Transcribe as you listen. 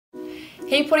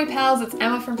Hey Pony Pals, it's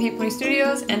Emma from Paint Pony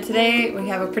Studios, and today we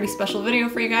have a pretty special video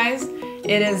for you guys.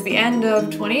 It is the end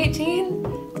of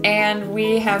 2018, and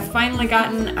we have finally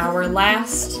gotten our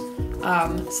last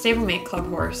Stablemate Club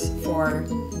horse for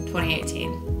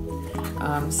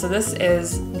 2018. So this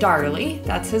is Darley,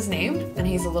 that's his name, and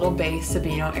he's a little bay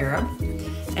Sabino Arab.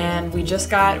 And we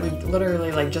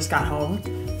literally just got home,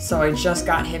 so I just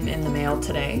got him in the mail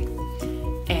today.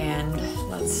 And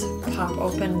let's pop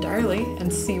open Darley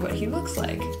and see what he looks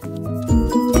like.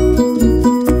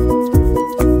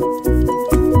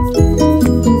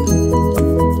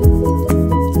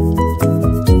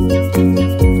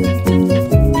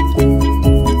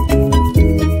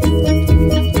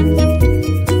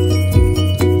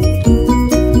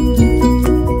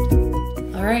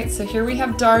 Alright, so here we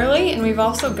have Darley, and we've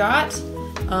also got,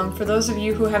 for those of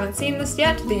you who haven't seen this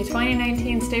yet, the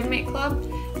 2019 Stablemate Club.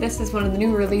 This is one of the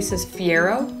new releases,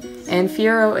 Fiero, and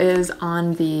Fiero is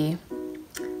on the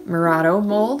Murado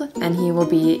mold, and he will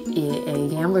be a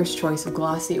gambler's choice of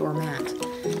glossy or matte.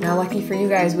 Now, lucky for you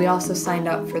guys, we also signed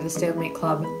up for the Stablemate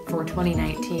Club for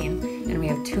 2019, and we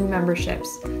have 2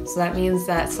 memberships. So that means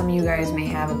that some of you guys may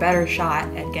have a better shot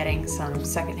at getting some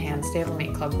secondhand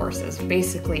Stablemate Club horses,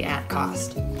 basically at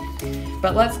cost.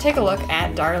 But let's take a look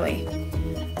at Darley.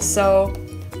 So,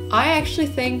 I actually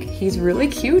think he's really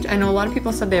cute. I know a lot of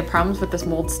people said they have problems with this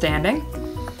mold standing.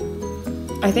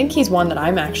 I think he's one that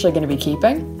I'm actually going to be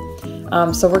keeping.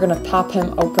 So we're going to pop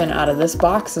him open out of this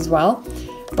box as well.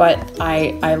 But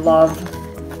I love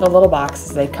the little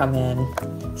boxes they come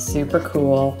in. Super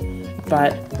cool.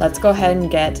 But let's go ahead and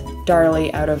get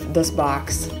Darley out of this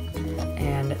box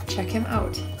and check him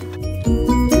out.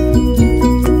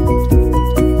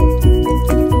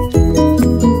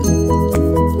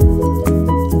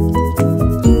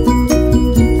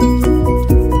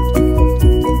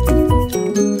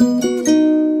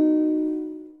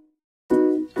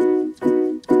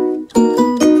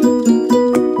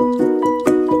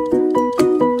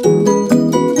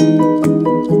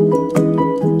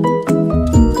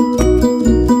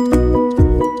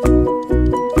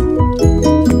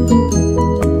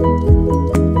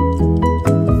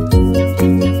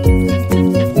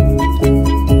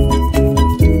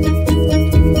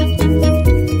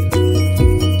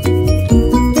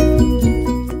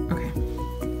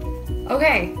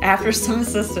 Okay, after some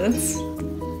assistance,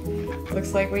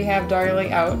 looks like we have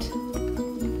Darley out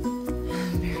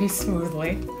very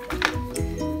smoothly.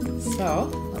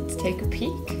 So let's take a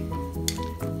peek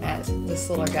at this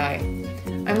little guy.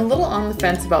 I'm a little on the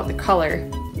fence about the color,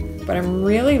 but I'm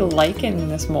really liking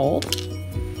this mold.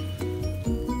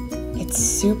 It's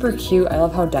super cute. I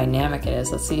love how dynamic it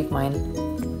is. Let's see if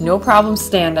mine, no problem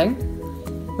standing,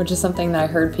 which is something that I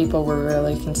heard people were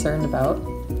really concerned about.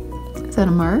 Is that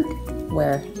a mark?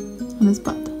 Where? On his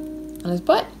butt. On his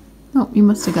butt? No, you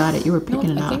must have got it. You were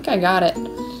picking it up. I think I got it.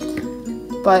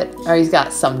 But, or he's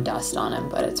got some dust on him,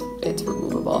 but it's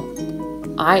removable.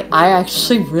 I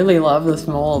actually really love this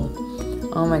mold.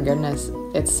 Oh my goodness.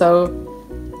 It's so,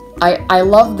 I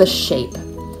love the shape.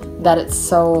 That it's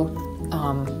so,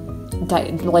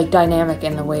 dynamic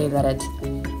in the way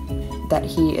that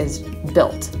he is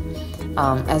built,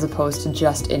 as opposed to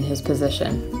just in his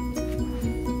position.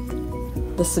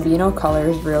 The Sabino color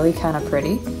is really kind of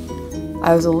pretty.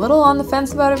 I was a little on the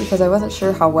fence about it because I wasn't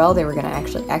sure how well they were going to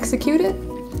actually execute it.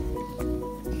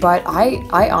 But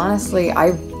I honestly, I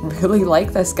really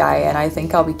like this guy, and I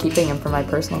think I'll be keeping him for my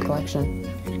personal collection.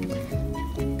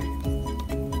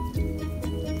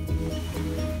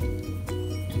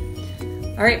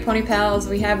 Alright, Pony Pals,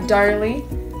 we have Darley,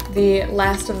 the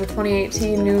last of the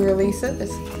 2018 new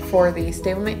releases for the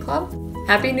Stablemate Club.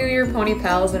 Happy New Year, Pony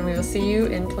Pals, and we will see you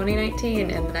in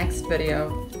 2019 in the next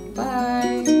video.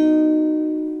 Bye!